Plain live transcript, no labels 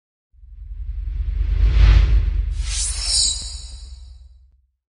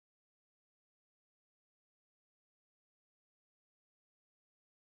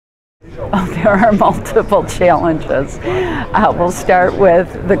Oh, there are multiple challenges. We'll start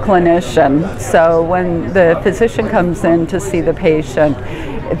with the clinician. So when the physician comes in to see the patient,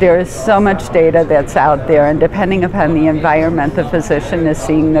 there is so much data that's out there, and depending upon the environment the physician is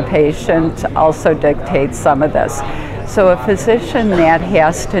seeing the patient also dictates some of this. So a physician that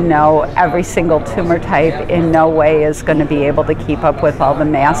has to know every single tumor type in no way is going to be able to keep up with all the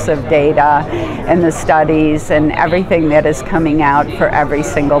massive data and the studies and everything that is coming out for every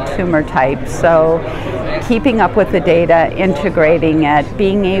single tumor type. So keeping up with the data, integrating it,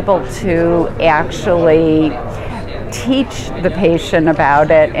 being able to actually teach the patient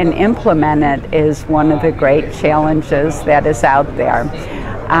about it and implement it is one of the great challenges that is out there.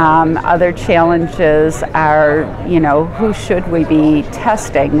 Other challenges are, who should we be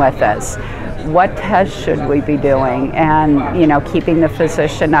testing with this? What tests should we be doing? And, keeping the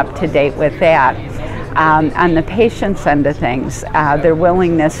physician up to date with that. On the patient's end of things, their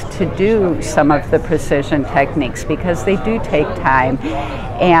willingness to do some of the precision techniques, because they do take time,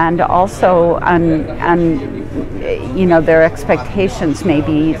 and also their expectations may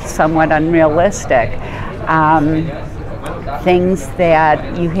be somewhat unrealistic. Things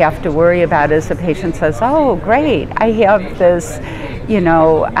that you have to worry about as a patient says, oh great, I have this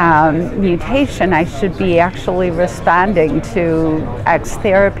mutation, I should be actually responding to X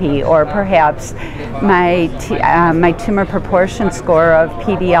therapy, or perhaps my tumor proportion score of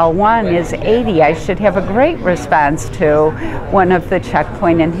PD-L1 is 80, I should have a great response to one of the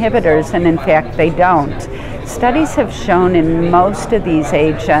checkpoint inhibitors, and in fact they don't. Studies have shown in most of these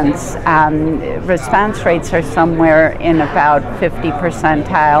agents, response rates are somewhere in about 50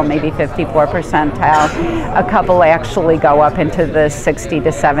 percentile, maybe 54 percentile. A couple actually go up into the 60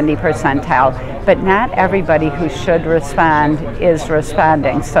 to 70 percentile, but not everybody who should respond is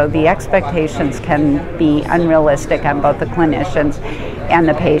responding. So the expectations can be unrealistic on both the clinicians and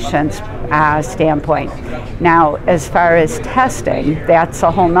the patient's standpoint. Now, as far as testing, that's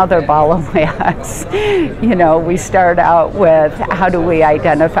a whole nother ball of wax. We start out with how do we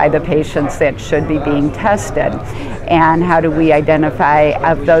identify the patients that should be being tested, and how do we identify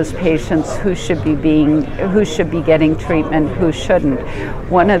of those patients who should be getting treatment, who shouldn't.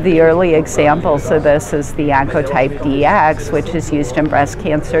 One of the early examples of this is the Oncotype DX, which is used in breast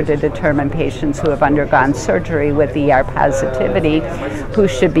cancer to determine patients who have undergone surgery with ER positivity who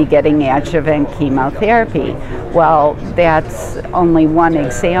should be getting adjuvant chemotherapy. Well, that's only one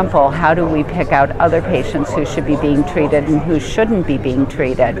example. How do we pick out other patients who should be being treated and who shouldn't be being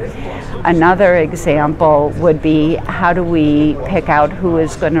treated? Another example would be, how do we pick out who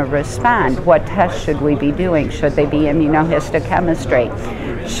is going to respond? What tests should we be doing? Should they be immunohistochemistry?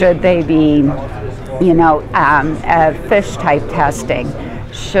 Should they be, FISH type testing?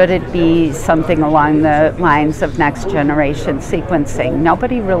 Should it be something along the lines of next generation sequencing?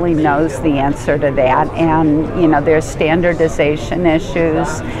 Nobody really knows the answer to that, and there's standardization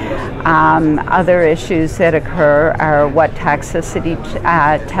issues. Other issues that occur are what toxicity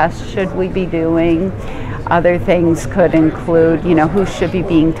tests should we be doing? Other things could include, who should be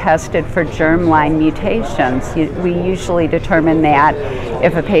being tested for germline mutations. We usually determine that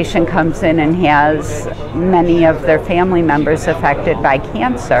if a patient comes in and has many of their family members affected by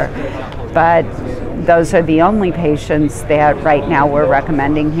cancer, but those are the only patients that right now we're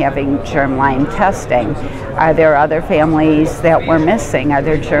recommending having germline testing. Are there other families that we're missing? Are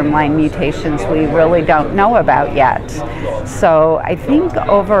there germline mutations we really don't know about yet? So I think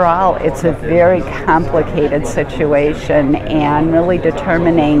overall it's a very complicated situation, and really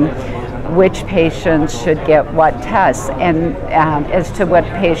determining which patients should get what tests, and as to what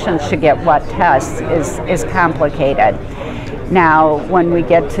patients should get what tests is complicated. Now, when we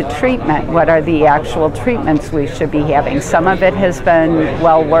get to treatment, what are the actual treatments we should be having? Some of it has been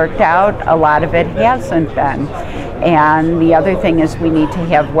well worked out, a lot of it hasn't been. And the other thing is we need to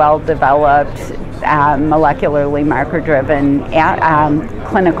have well-developed, molecularly marker-driven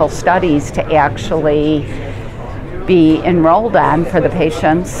clinical studies to actually be enrolled on for the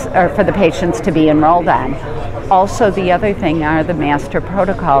patients, or for the patients to be enrolled on. Also, the other thing are the master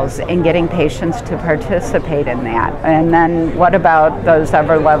protocols and getting patients to participate in that. And then what about those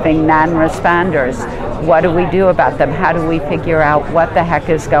ever-loving non-responders? What do we do about them? How do we figure out what the heck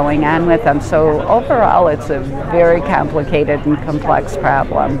is going on with them? So overall, it's a very complicated and complex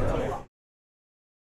problem.